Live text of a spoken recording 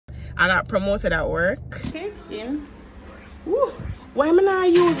I got promoted at work. Woo. Why am I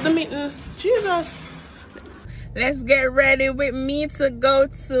not use the mitten? Jesus. Let's get ready with me to go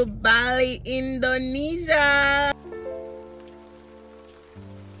to Bali, Indonesia.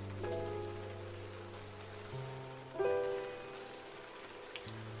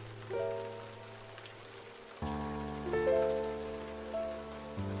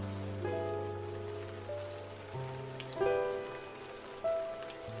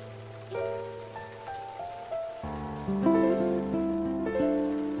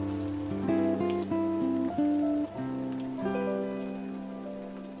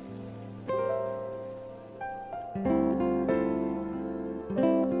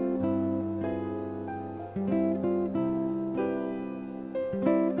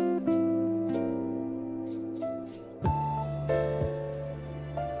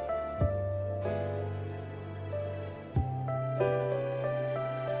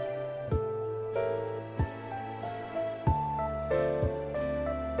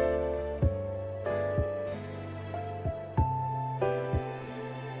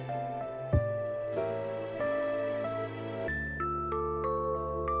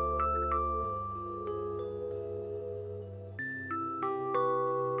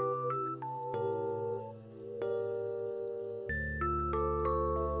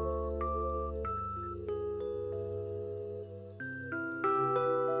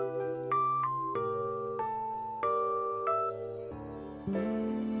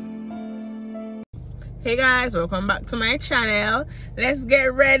 Hey guys, welcome back to my channel. Let's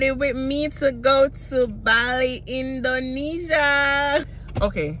get ready with me to go to Bali, Indonesia.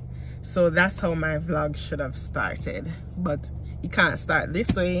 Okay, so that's how my vlog should have started, but it can't start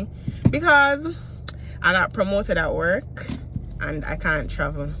this way because I got promoted at work and I can't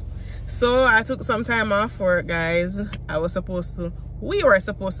travel. So I took some time off work, guys. We were supposed to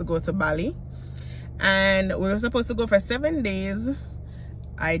go to Bali, and we were supposed to go for 7 days.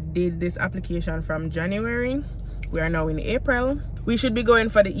 I did this application from January. We are now in April. We should be going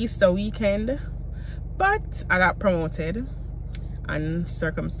for the Easter weekend, but I got promoted and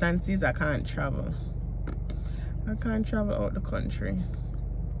circumstances, I can't travel. I can't travel out the country,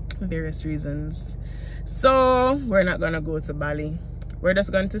 various reasons. So we're not gonna go to Bali. We're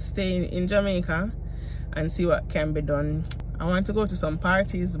just going to stay in Jamaica and see what can be done. I want to go to some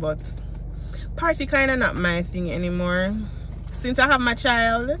parties, but party kind of not my thing anymore. Since I have my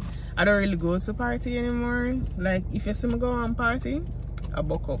child, I don't really go to party anymore. Like, if you see me go on party, I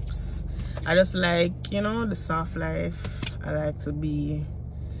buck ups. I just like, you know, the soft life. I like to be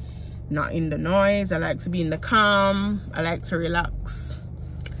not in the noise. I like to be in the calm. I like to relax.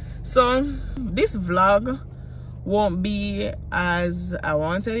 So this vlog won't be as I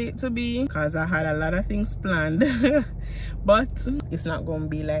wanted it to be because I had a lot of things planned. But it's not gonna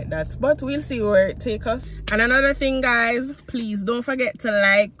be like that, but we'll see where it takes us. And another thing, guys, please don't forget to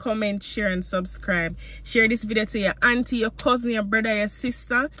like, comment, share and subscribe. Share this video to your auntie, your cousin, your brother, your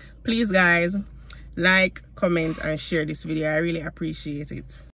sister. Please, guys, like, comment and share this video. I really appreciate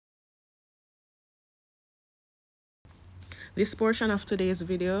it. This portion of today's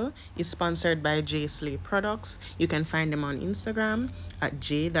video is sponsored by J.Slay Products. You can find them on Instagram at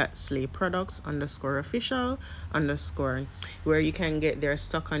j.slayproducts_official_, where you can get their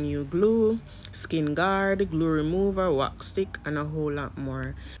stock on you glue, skin guard, glue remover, wax stick, and a whole lot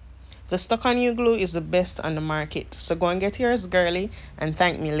more. The stock on you glue is the best on the market, so go and get yours, girly, and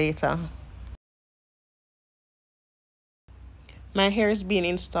thank me later. My hair is being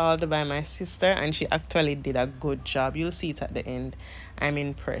installed by my sister and she actually did a good job. You'll see it at the end. I'm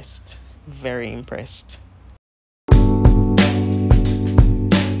impressed, very impressed.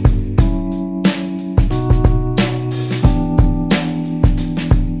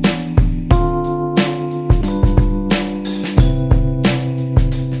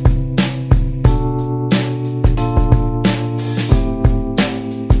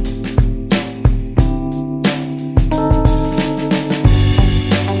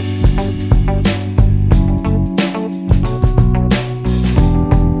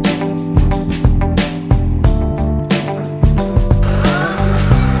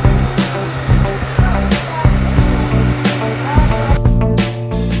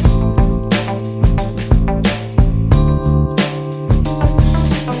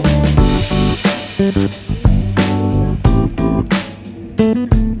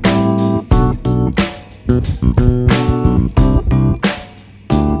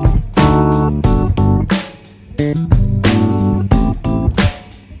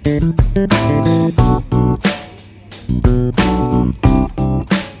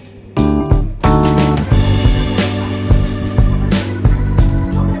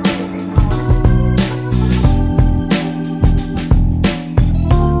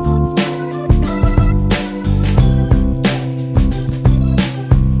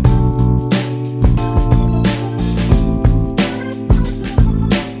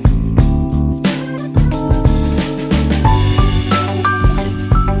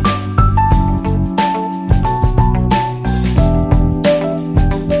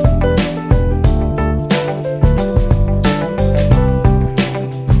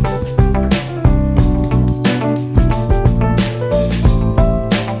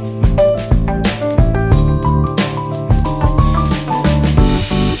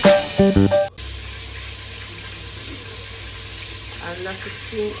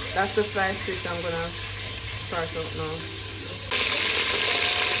 that's the sliced fish I'm gonna start out now.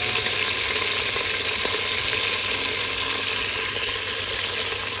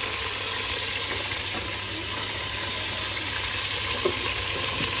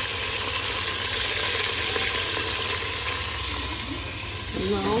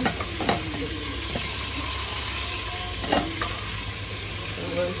 Now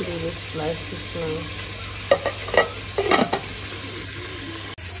I'm going to do this sliced fish now.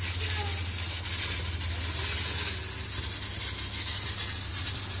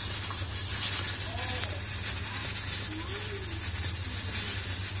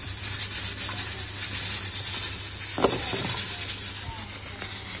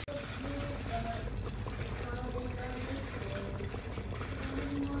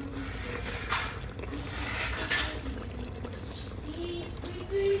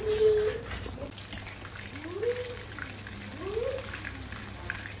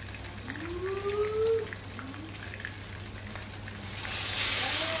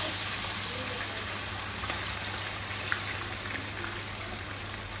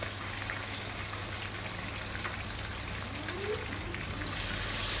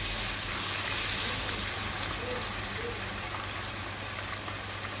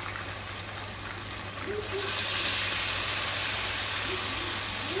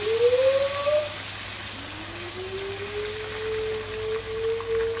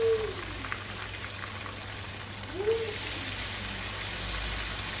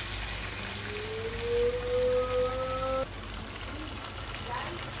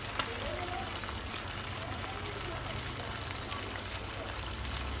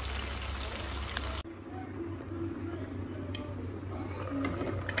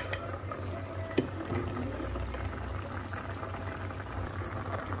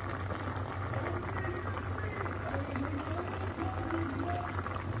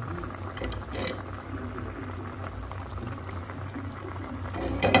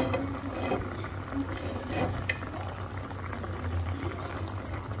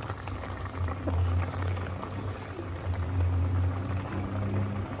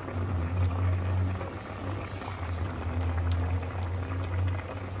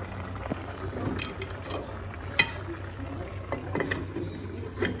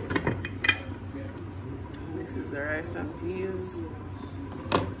 The rice and peas,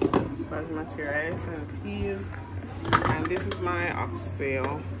 basmati rice and peas, and this is my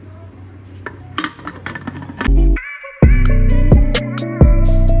oxtail.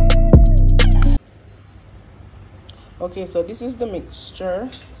 Okay, so this is the mixture.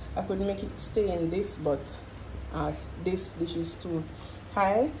 I could make it stay in this, but this dish is too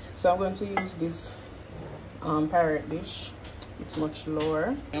high, so I'm going to use this parrot dish. It's much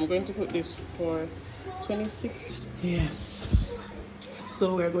lower. I'm going to put this for 26. Yes,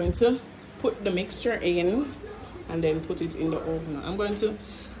 so we're going to put the mixture in and then put it in the oven. I'm going to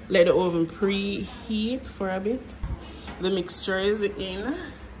let the oven preheat for a bit. The mixture is in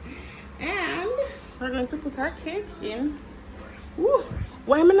and we're going to put our cake in. Woo.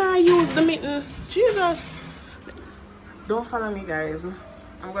 Why am I not use the mitten? Jesus, don't follow me guys.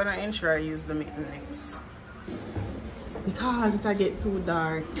 I'm gonna ensure I use the mitten next because it'll get too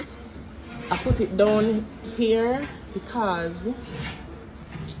dark. I put it down here because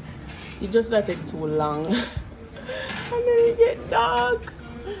it just not take too long and then it get dark,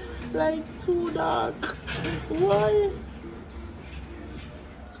 like too dark. Why?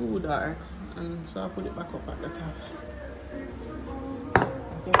 Too dark. And so I put it back up at the top. I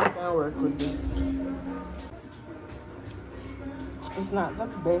think I can work with this. It's not the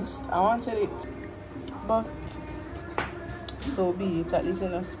best. I wanted it, but so be it. At least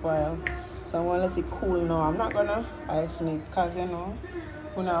it not spoil. So I'm gonna let it cool now. I'm not gonna ice it because you know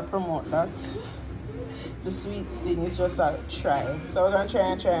we're not promote that. The sweet thing is just a try. So we're gonna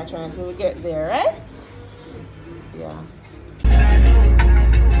try until we get there, right? Yeah.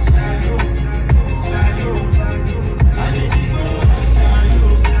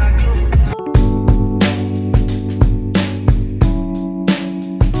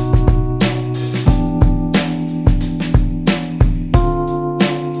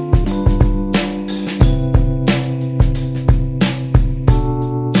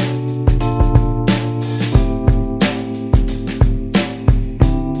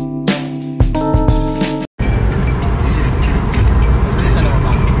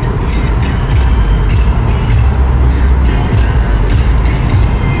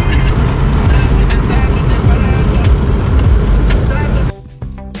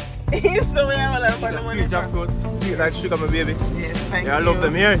 Like sugar, my baby. Yes, thank you. I love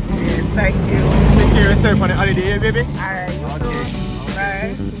them here. Yes, thank you. Take care of yourself on the holiday, baby. Alright, you too.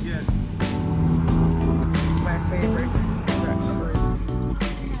 Right? Yes. My favorite.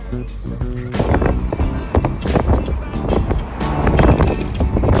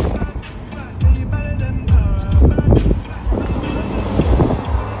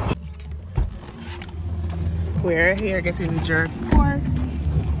 We're here getting jerk pork.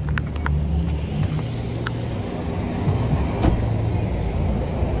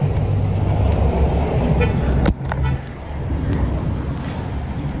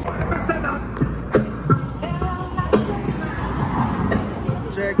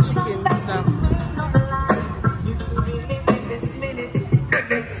 Jerk chicken stuff.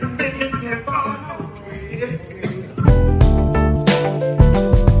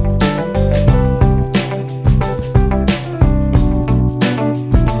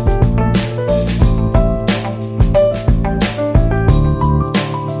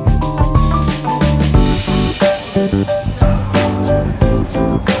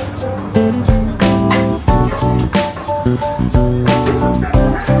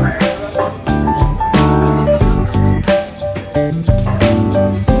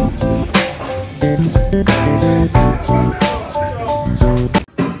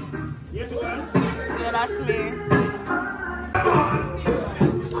 Yeah, that's me.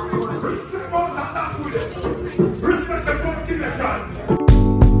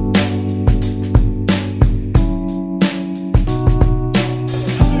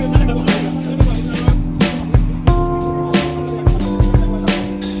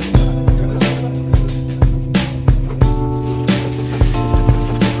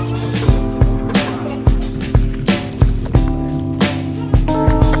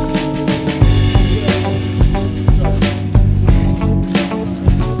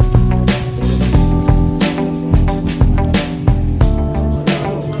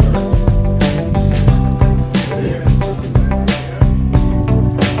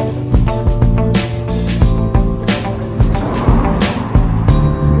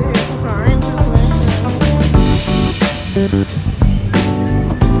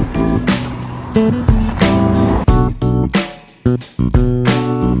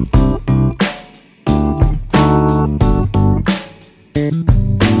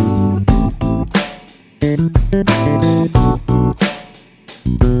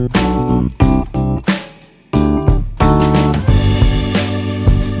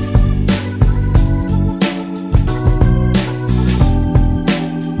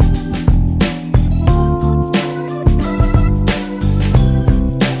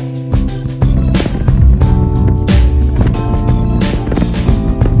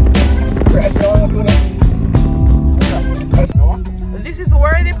 This is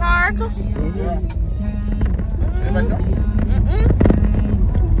Worthy Park.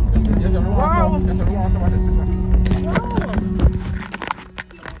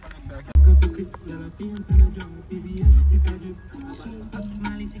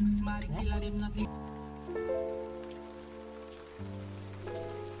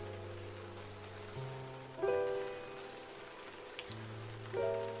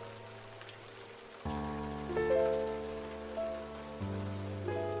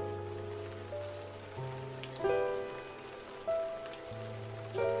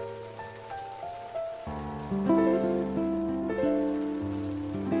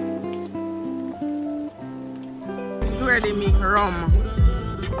 This is where they make rum.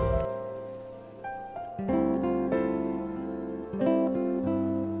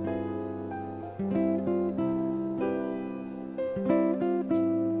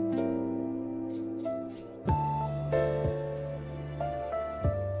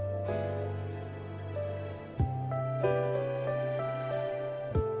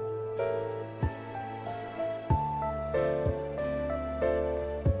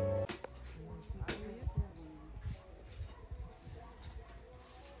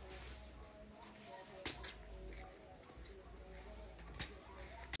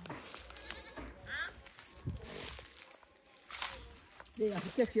 Yeah,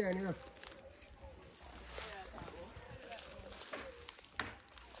 check here anyway.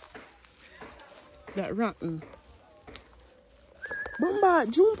 That rotten. Bomba,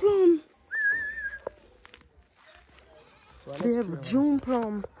 June plum. They have June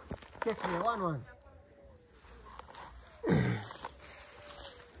plum. Check here, one.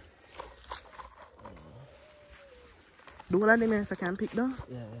 The one of them here so I can pick them?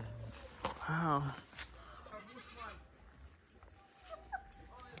 Yeah. Wow.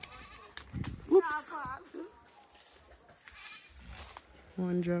 Oops.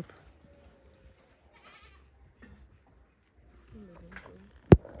 One drop.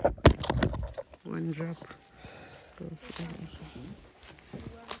 One drop.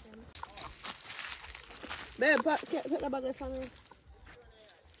 Babe, take the bag from me.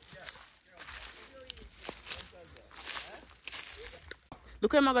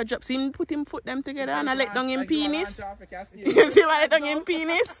 Look at him gonna drop. See him put him foot them together and I let down him penis. You see why I let down him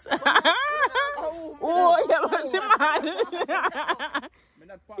penis? Oh, you must be mad.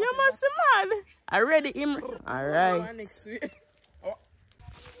 You must be mad. I ready him. Alright.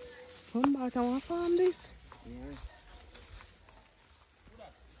 Come back, I want to farm this.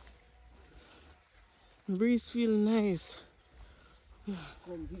 Breeze feel nice.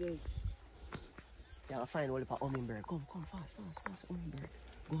 Come today. Yeah, I'll find all the hummingbird. Come, fast, hummingbird.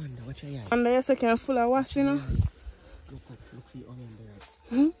 Go under, watch your eyes. Under your second full of what's, you know? Look up, look for the hummingbird.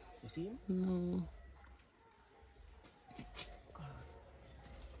 You see him? No. God.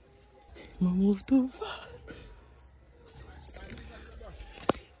 Move too fast.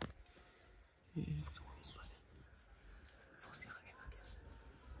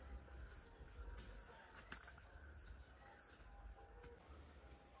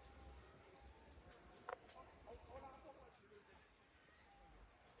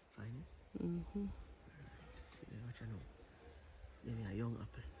 Mm-hmm. Watch out now. Maybe a young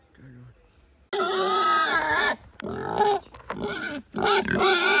apple. Turn around.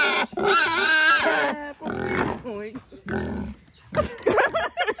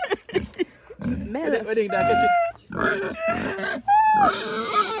 Mel, what did that get?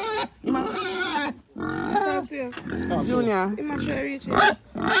 Junior, I'm not sure I reach it.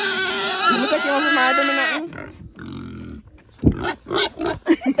 I'm taking over my dominant.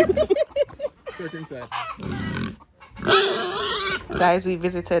 Guys, we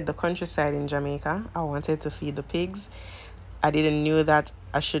visited the countryside in Jamaica. I wanted to feed the pigs. I didn't know that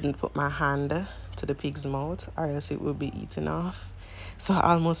I shouldn't put my hand to the pig's mouth or else it would be eaten off. So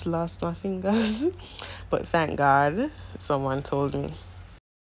I almost lost my fingers. But thank God someone told me.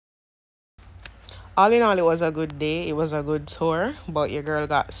 All in all, it was a good day. It was a good tour. But your girl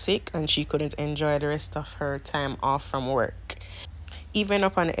got sick and she couldn't enjoy the rest of her time off from work. Even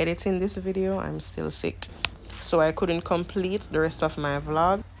upon editing this video, I'm still sick. So I couldn't complete the rest of my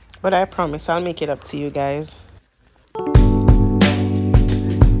vlog. But I promise I'll make it up to you guys.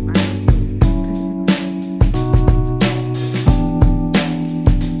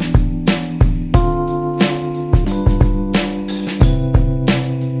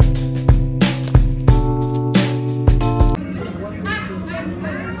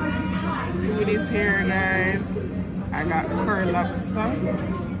 Food is here, guys. I got curry lobster.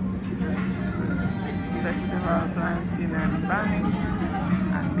 Festival plantain and Bali,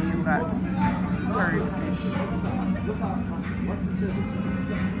 and we've got curry fish.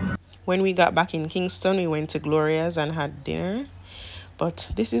 When we got back in Kingston, we went to Gloria's and had dinner. But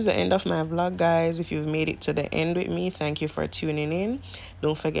this is the end of my vlog, guys. If you've made it to the end with me, thank you for tuning in.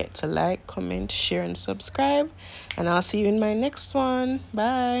 Don't forget to like, comment, share, and subscribe. And I'll see you in my next one.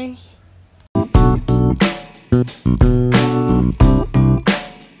 Bye.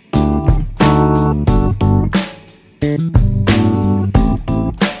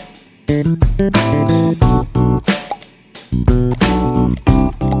 Thank you.